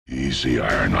Easy,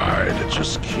 Ironhide.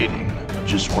 Just kidding.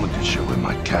 Just wanted to show him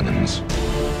my cannons.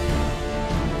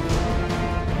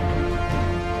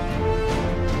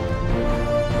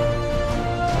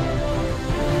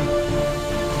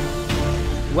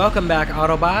 Welcome back,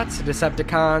 Autobots,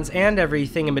 Decepticons, and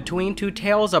everything in between to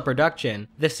Tales of Production,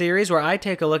 the series where I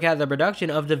take a look at the production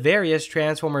of the various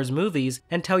Transformers movies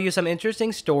and tell you some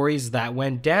interesting stories that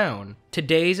went down.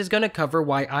 Today's is going to cover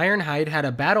why Ironhide had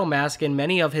a battle mask in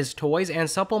many of his toys and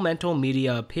supplemental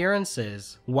media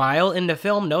appearances, while in the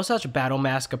film no such battle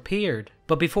mask appeared.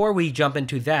 But before we jump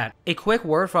into that, a quick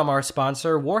word from our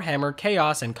sponsor, Warhammer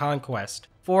Chaos and Conquest.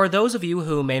 For those of you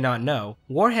who may not know,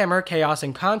 Warhammer Chaos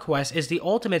and Conquest is the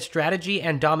ultimate strategy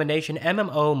and domination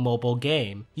MMO mobile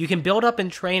game. You can build up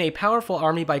and train a powerful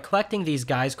army by collecting these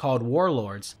guys called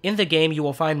warlords. In the game, you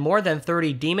will find more than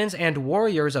 30 demons and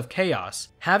warriors of chaos.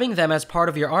 Having them as part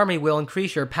of your army will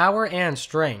increase your power and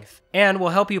strength, and will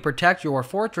help you protect your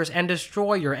fortress and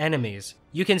destroy your enemies.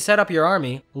 You can set up your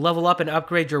army, level up and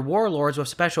upgrade your warlords with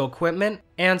special equipment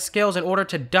and skills in order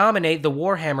to dominate the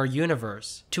Warhammer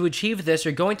universe. To achieve this,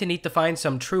 you're going to need to find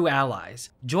some true allies.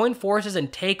 Join forces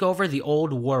and take over the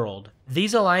old world.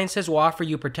 These alliances will offer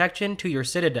you protection to your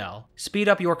citadel, speed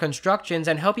up your constructions,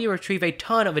 and help you retrieve a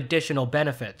ton of additional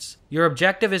benefits. Your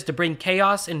objective is to bring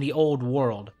chaos in the old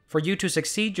world. For you to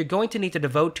succeed, you're going to need to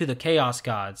devote to the Chaos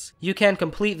Gods. You can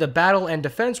complete the battle and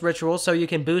defense rituals so you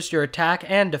can boost your attack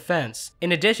and defense,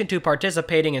 in addition to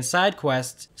participating in side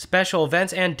quests, special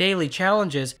events, and daily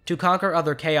challenges to conquer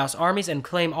other Chaos armies and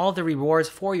claim all the rewards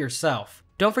for yourself.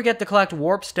 Don't forget to collect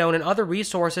Warp Stone and other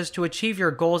resources to achieve your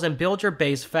goals and build your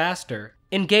base faster.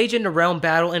 Engage in the realm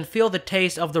battle and feel the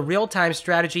taste of the real-time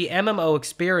strategy MMO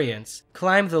experience.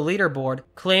 Climb the leaderboard,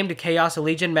 claim the Chaos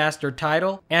Legion Master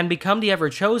title, and become the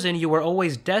ever-chosen you were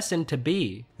always destined to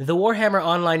be. The Warhammer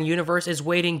Online universe is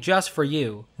waiting just for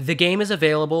you. The game is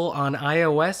available on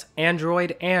iOS,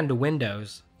 Android, and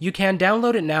Windows. You can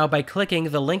download it now by clicking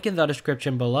the link in the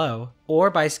description below, or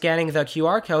by scanning the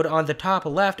QR code on the top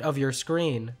left of your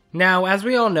screen. Now, as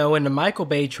we all know, in the Michael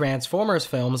Bay Transformers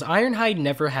films, Ironhide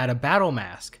never had a battle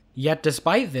mask. Yet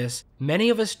despite this, many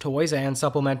of his toys and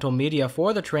supplemental media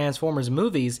for the Transformers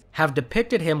movies have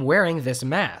depicted him wearing this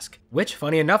mask, which,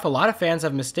 funny enough, a lot of fans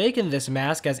have mistaken this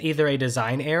mask as either a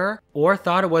design error or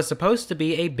thought it was supposed to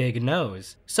be a big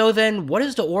nose. So then, what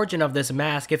is the origin of this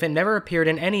mask if it never appeared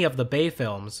in any of the Bay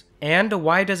films? And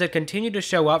why does it continue to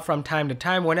show up from time to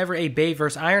time whenever a Bay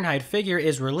vs. Ironhide figure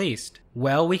is released?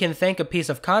 Well, we can thank a piece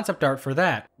of concept art for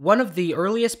that. One of the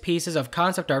earliest pieces of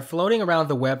concept art floating around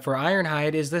the web for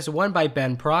Ironhide is this one by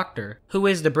Ben Proctor, who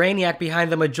is the brainiac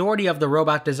behind the majority of the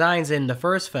robot designs in the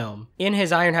first film. In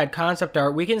his Ironhide concept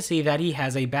art, we can see that he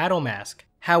has a battle mask.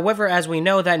 However, as we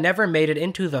know, that never made it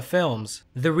into the films.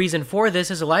 The reason for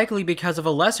this is likely because of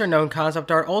a lesser known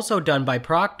concept art also done by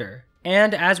Proctor.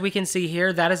 And as we can see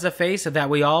here, that is a face that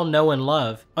we all know and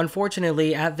love.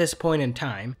 Unfortunately, at this point in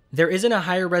time, there isn't a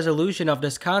higher resolution of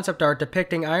this concept art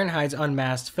depicting Ironhide's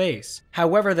unmasked face.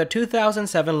 However, the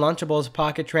 2007 Lunchables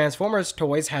Pocket Transformers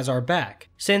toys has our back,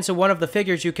 since one of the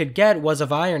figures you could get was of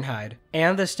Ironhide,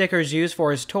 and the stickers used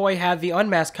for his toy had the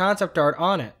unmasked concept art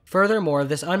on it. Furthermore,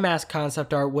 this unmasked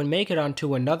concept art would make it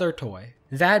onto another toy,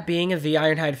 that being the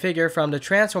Ironhide figure from the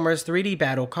Transformers 3D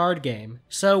Battle card game.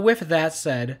 So with that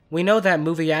said, we know that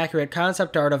movie-accurate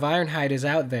concept art of Ironhide is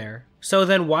out there. So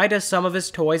then why does some of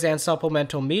his toys and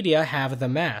supplemental media have the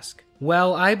mask?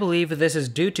 Well, I believe this is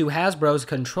due to Hasbro's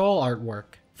control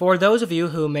artwork. For those of you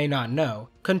who may not know,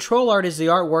 control art is the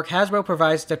artwork Hasbro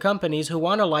provides to companies who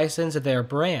want to license their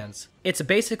brands. It's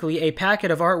basically a packet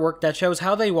of artwork that shows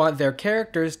how they want their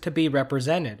characters to be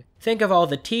represented. Think of all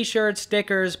the t-shirts,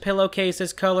 stickers,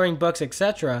 pillowcases, coloring books,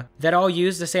 etc. that all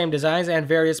use the same designs and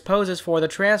various poses for the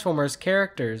Transformers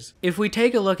characters. If we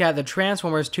take a look at the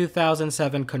Transformers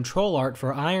 2007 control art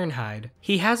for Ironhide,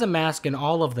 he has a mask in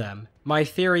all of them. My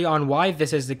theory on why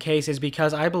this is the case is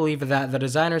because I believe that the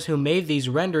designers who made these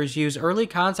renders use early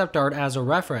concept art as a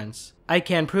reference. I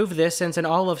can prove this since in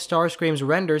all of Starscream's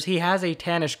renders he has a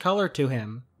tannish color to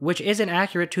him, which isn't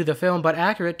accurate to the film but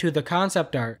accurate to the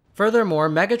concept art. Furthermore,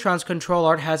 Megatron's control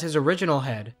art has his original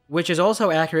head, which is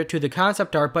also accurate to the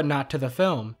concept art but not to the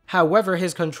film. However,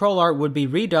 his control art would be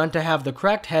redone to have the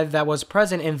correct head that was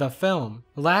present in the film.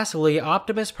 Lastly,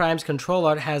 Optimus Prime's control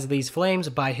art has these flames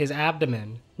by his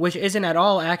abdomen, which isn't at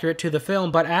all accurate to the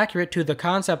film but accurate to the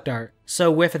concept art. So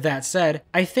with that said,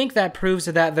 I think that proves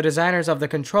that the designers of the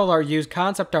control art used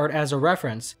concept art as a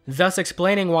reference, thus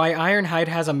explaining why Ironhide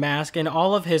has a mask in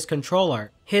all of his control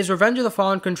art. His Revenge of the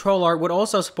Fallen control art would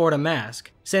also sport a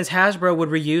mask, since Hasbro would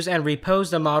reuse and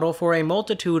repose the model for a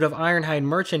multitude of Ironhide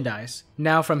merchandise.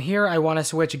 Now from here I want to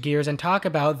switch gears and talk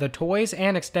about the toys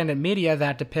and extended media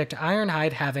that depict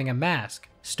Ironhide having a mask.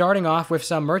 Starting off with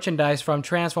some merchandise from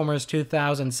Transformers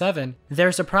 2007,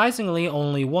 there's surprisingly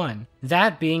only one,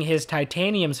 that being his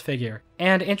Titanium's figure,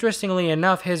 and interestingly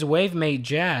enough his wavemate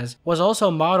Jazz was also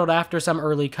modeled after some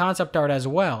early concept art as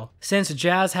well, since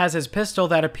Jazz has his pistol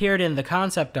that appeared in the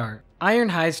concept art.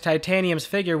 Ironhide's Titanium's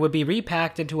figure would be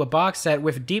repacked into a box set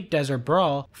with Deep Desert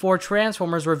Brawl for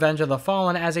Transformers Revenge of the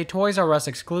Fallen as a Toys R Us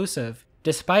exclusive.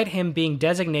 Despite him being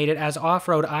designated as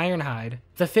Off-Road Ironhide,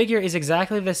 the figure is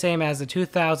exactly the same as the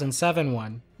 2007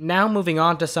 one. Now moving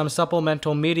on to some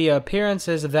supplemental media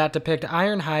appearances that depict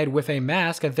Ironhide with a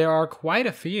mask, there are quite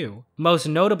a few. Most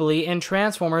notably in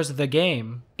Transformers the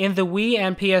Game. In the Wii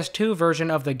and PS2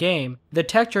 version of the game, the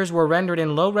textures were rendered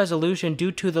in low resolution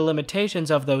due to the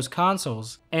limitations of those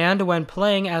consoles, and when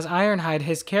playing as Ironhide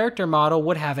his character model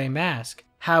would have a mask.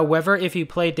 However, if you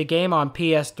played the game on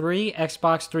PS3,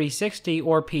 Xbox 360,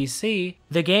 or PC,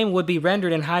 the game would be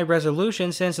rendered in high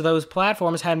resolution since those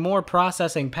platforms had more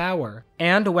processing power.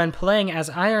 And when playing as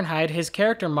Ironhide, his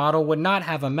character model would not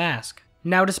have a mask.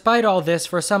 Now despite all this,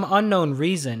 for some unknown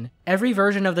reason, every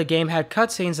version of the game had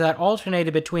cutscenes that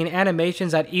alternated between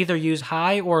animations that either use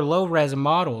high or low res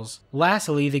models.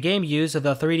 Lastly, the game used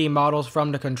the 3D models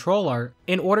from the control art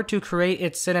in order to create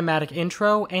its cinematic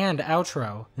intro and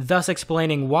outro, thus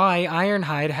explaining why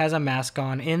Ironhide has a mask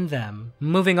on in them.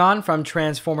 Moving on from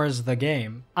Transformers the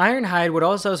Game, Ironhide would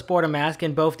also sport a mask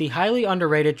in both the highly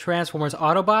underrated Transformers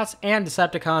Autobots and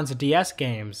Decepticons DS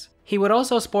games. He would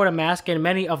also sport a mask in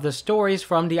many of the stories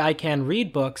from the I Can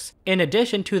Read books, in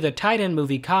addition to the Titan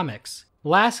movie comics.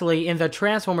 Lastly, in the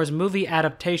Transformers movie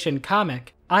adaptation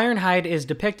comic, Ironhide is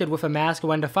depicted with a mask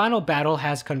when the final battle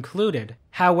has concluded.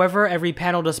 However, every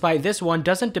panel despite this one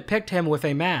doesn't depict him with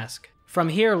a mask. From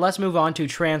here, let's move on to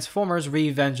Transformers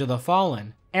Revenge of the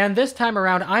Fallen. And this time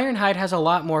around, Ironhide has a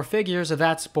lot more figures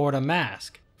that sport a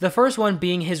mask. The first one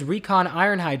being his Recon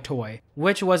Ironhide toy,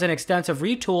 which was an extensive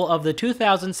retool of the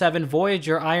 2007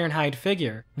 Voyager Ironhide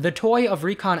figure. The toy of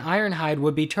Recon Ironhide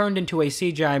would be turned into a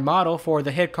CGI model for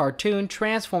the hit cartoon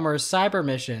Transformers Cyber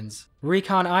Missions.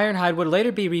 Recon Ironhide would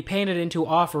later be repainted into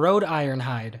Off-Road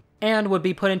Ironhide, and would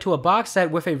be put into a box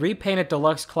set with a repainted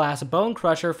deluxe class Bone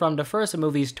Crusher from the first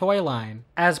movie's toy line,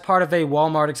 as part of a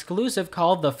Walmart exclusive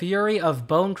called The Fury of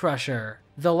Bone Crusher.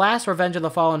 The last Revenge of the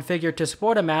Fallen figure to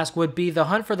sport a mask would be the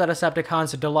Hunt for the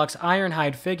Decepticons deluxe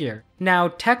Ironhide figure. Now,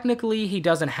 technically he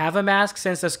doesn't have a mask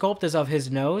since the sculpt is of his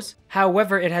nose,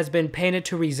 however it has been painted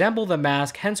to resemble the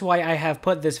mask, hence why I have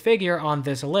put this figure on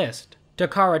this list.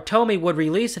 Takara Tomy would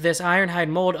release this Ironhide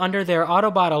mold under their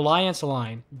Autobot Alliance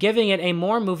line, giving it a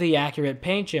more movie-accurate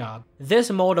paint job.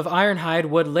 This mold of Ironhide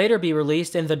would later be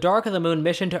released in the Dark of the Moon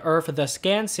Mission to Earth The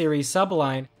Scan series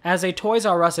subline as a Toys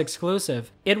R Us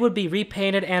exclusive. It would be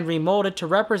repainted and remolded to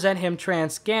represent him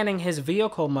trans-scanning his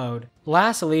vehicle mode.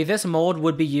 Lastly, this mold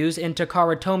would be used in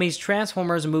Takara Tomy's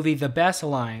Transformers movie The Best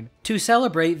line, to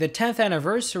celebrate the 10th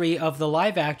anniversary of the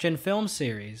live-action film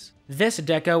series. This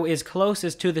deco is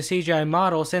closest to the CGI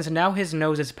model since now his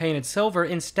nose is painted silver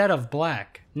instead of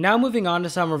black. Now moving on to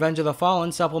some Revenge of the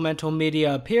Fallen supplemental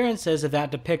media appearances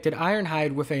that depicted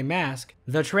Ironhide with a mask.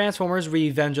 The Transformers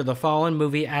Revenge of the Fallen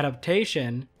movie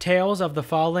adaptation, Tales of the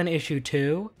Fallen Issue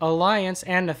 2, Alliance,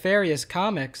 and Nefarious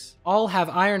Comics all have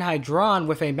Ironhide drawn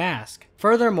with a mask.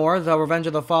 Furthermore, the Revenge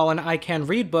of the Fallen I Can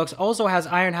Read books also has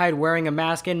Ironhide wearing a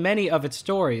mask in many of its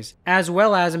stories, as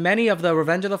well as many of the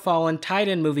Revenge of the Fallen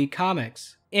Titan movie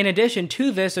comics. In addition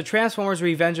to this, the Transformers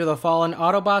Revenge of the Fallen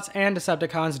Autobots and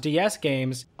Decepticons DS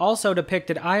games also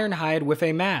depicted Ironhide with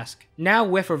a mask. Now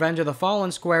with Revenge of the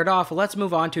Fallen squared off, let's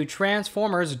move on to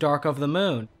Transformers Dark of the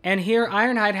Moon. And here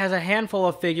Ironhide has a handful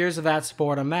of figures that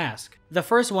sport a mask. The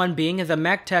first one being the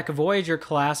MechTech Voyager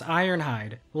class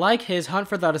Ironhide. Like his Hunt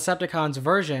for the Decepticons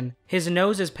version, his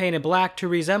nose is painted black to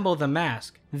resemble the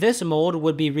mask. This mold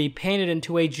would be repainted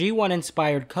into a G1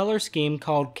 inspired color scheme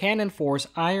called Cannon Force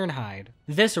Ironhide.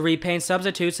 This repaint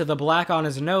substitutes the black on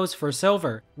his nose for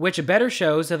silver, which better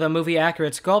shows the movie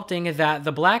accurate sculpting that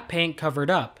the black paint covered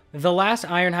up. The last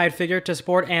Ironhide figure to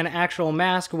sport an actual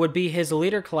mask would be his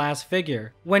Leader class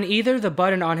figure. When either the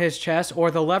button on his chest or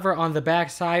the lever on the back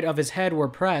side of his head were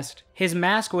pressed, His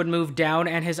mask would move down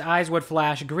and his eyes would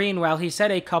flash green while he said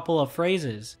a couple of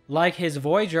phrases. Like his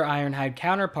Voyager Ironhide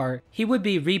counterpart, he would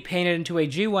be repainted into a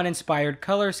G1-inspired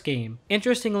color scheme.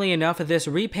 Interestingly enough, this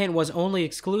repaint was only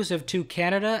exclusive to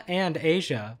Canada and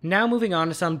Asia. Now moving on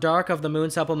to some Dark of the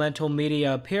Moon supplemental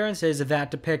media appearances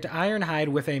that depict Ironhide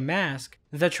with a mask.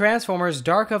 The Transformers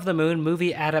Dark of the Moon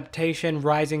movie adaptation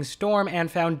Rising Storm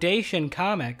and Foundation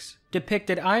comics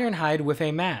depicted Ironhide with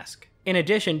a mask. In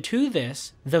addition to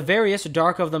this, the various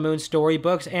Dark of the Moon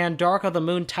storybooks and Dark of the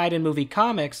Moon Titan movie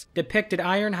comics depicted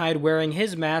Ironhide wearing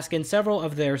his mask in several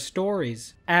of their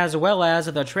stories, as well as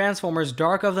the Transformers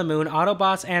Dark of the Moon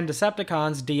Autobots and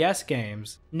Decepticons DS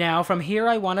games. Now from here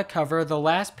I want to cover the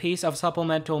last piece of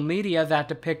supplemental media that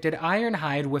depicted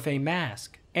Ironhide with a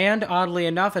mask. And oddly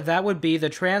enough, that would be the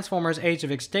Transformers Age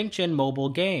of Extinction mobile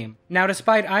game. Now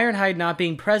despite Ironhide not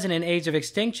being present in Age of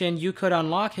Extinction, you could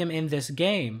unlock him in this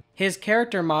game. His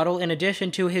character model in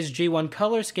addition to his G1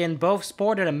 color skin both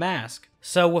sported a mask.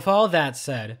 So with all that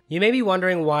said, you may be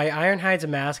wondering why Ironhide's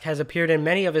mask has appeared in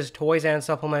many of his toys and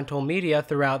supplemental media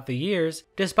throughout the years,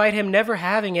 despite him never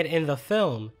having it in the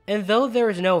film. And though there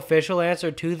is no official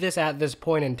answer to this at this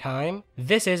point in time,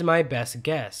 this is my best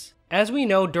guess. As we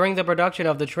know, during the production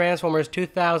of the Transformers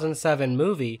 2007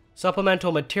 movie,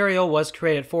 supplemental material was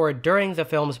created for it during the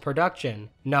film's production,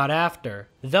 not after.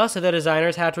 Thus, the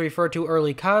designers had to refer to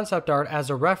early concept art as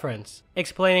a reference,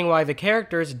 explaining why the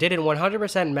characters didn't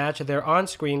 100% match their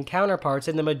on-screen counterparts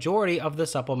in the majority of the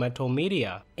supplemental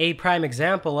media. A prime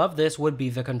example of this would be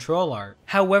the control art.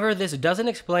 However, this doesn't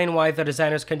explain why the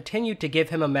designers continued to give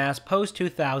him a mask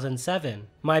post-2007.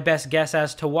 My best guess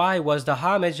as to why was the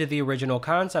homage to the original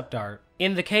concept art.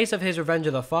 In the case of his Revenge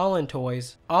of the Fallen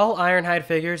toys, all Ironhide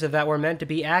figures that were meant to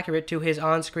be accurate to his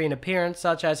on-screen appearance,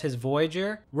 such as his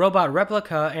Voyager, robot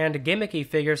replica, and gimmicky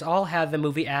figures all had the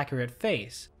movie-accurate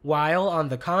face, while, on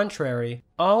the contrary,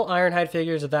 all Ironhide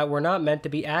figures that were not meant to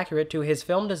be accurate to his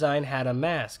film design had a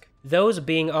mask, those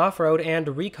being Off-Road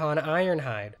and Recon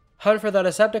Ironhide. Hunt for the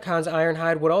Decepticons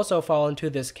Ironhide would also fall into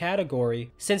this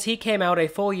category, since he came out a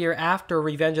full year after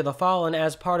Revenge of the Fallen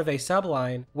as part of a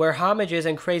subline, where homages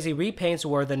and crazy repaints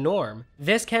were the norm.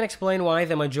 This can explain why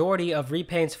the majority of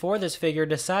repaints for this figure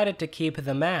decided to keep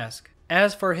the mask.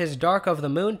 As for his Dark of the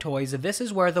Moon toys, this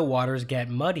is where the waters get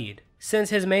muddied.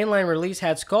 Since his mainline release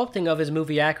had sculpting of his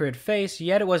movie-accurate face,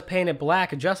 yet it was painted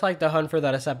black just like the Hunt for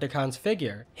the Decepticons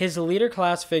figure. His Leader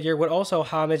class figure would also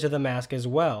homage the mask as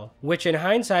well, which in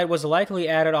hindsight was likely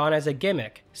added on as a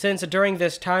gimmick, since during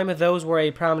this time those were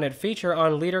a prominent feature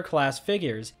on Leader class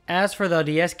figures. As for the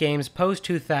DS games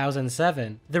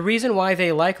post-2007, the reason why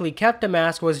they likely kept a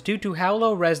mask was due to how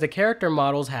low-res the character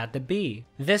models had to be.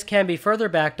 This can be further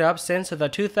backed up since the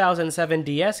 2007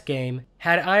 DS game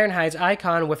had Ironhide's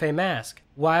icon with a mask,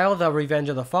 while the Revenge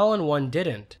of the Fallen one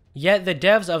didn't. Yet the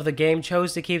devs of the game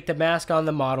chose to keep the mask on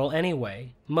the model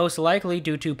anyway, most likely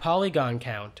due to polygon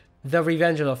count. The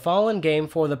Revenge of the Fallen game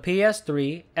for the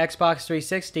PS3, Xbox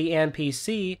 360, and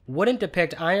PC wouldn't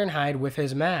depict Ironhide with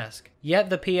his mask, yet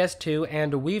the PS2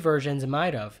 and Wii versions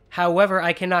might have. However,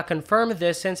 I cannot confirm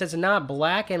this since it's not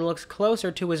black and looks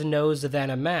closer to his nose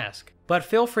than a mask. But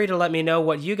feel free to let me know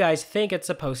what you guys think it's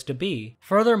supposed to be.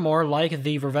 Furthermore, like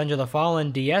the Revenge of the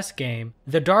Fallen DS game,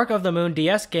 the Dark of the Moon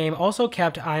DS game also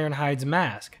kept Ironhide's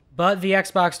mask, but the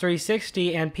Xbox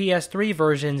 360 and PS3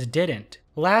 versions didn't.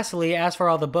 Lastly, as for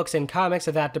all the books and comics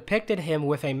that depicted him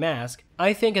with a mask,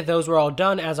 I think those were all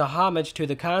done as a homage to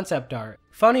the concept art.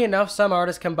 Funny enough, some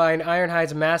artists combine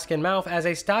Ironhide's mask and mouth as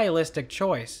a stylistic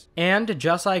choice. And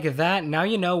just like that, now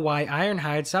you know why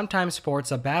Ironhide sometimes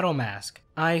sports a battle mask.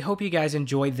 I hope you guys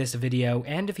enjoyed this video,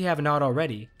 and if you have not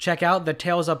already, check out the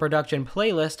Tales of Production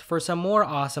playlist for some more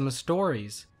awesome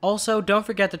stories. Also, don't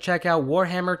forget to check out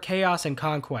Warhammer Chaos and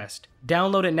Conquest.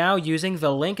 Download it now using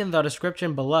the link in the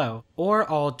description below, or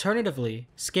alternatively,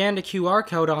 scan the QR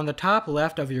code on the top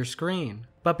left of your screen.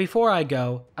 But before I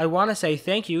go, I want to say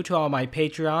thank you to all my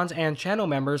Patreons and channel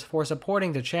members for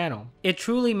supporting the channel. It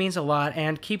truly means a lot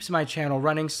and keeps my channel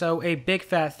running, so a big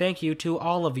fat thank you to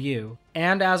all of you.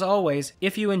 And as always,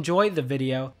 if you enjoyed the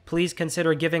video, please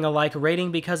consider giving a like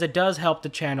rating because it does help the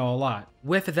channel a lot.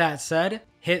 With that said,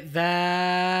 hit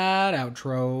that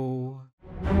outro.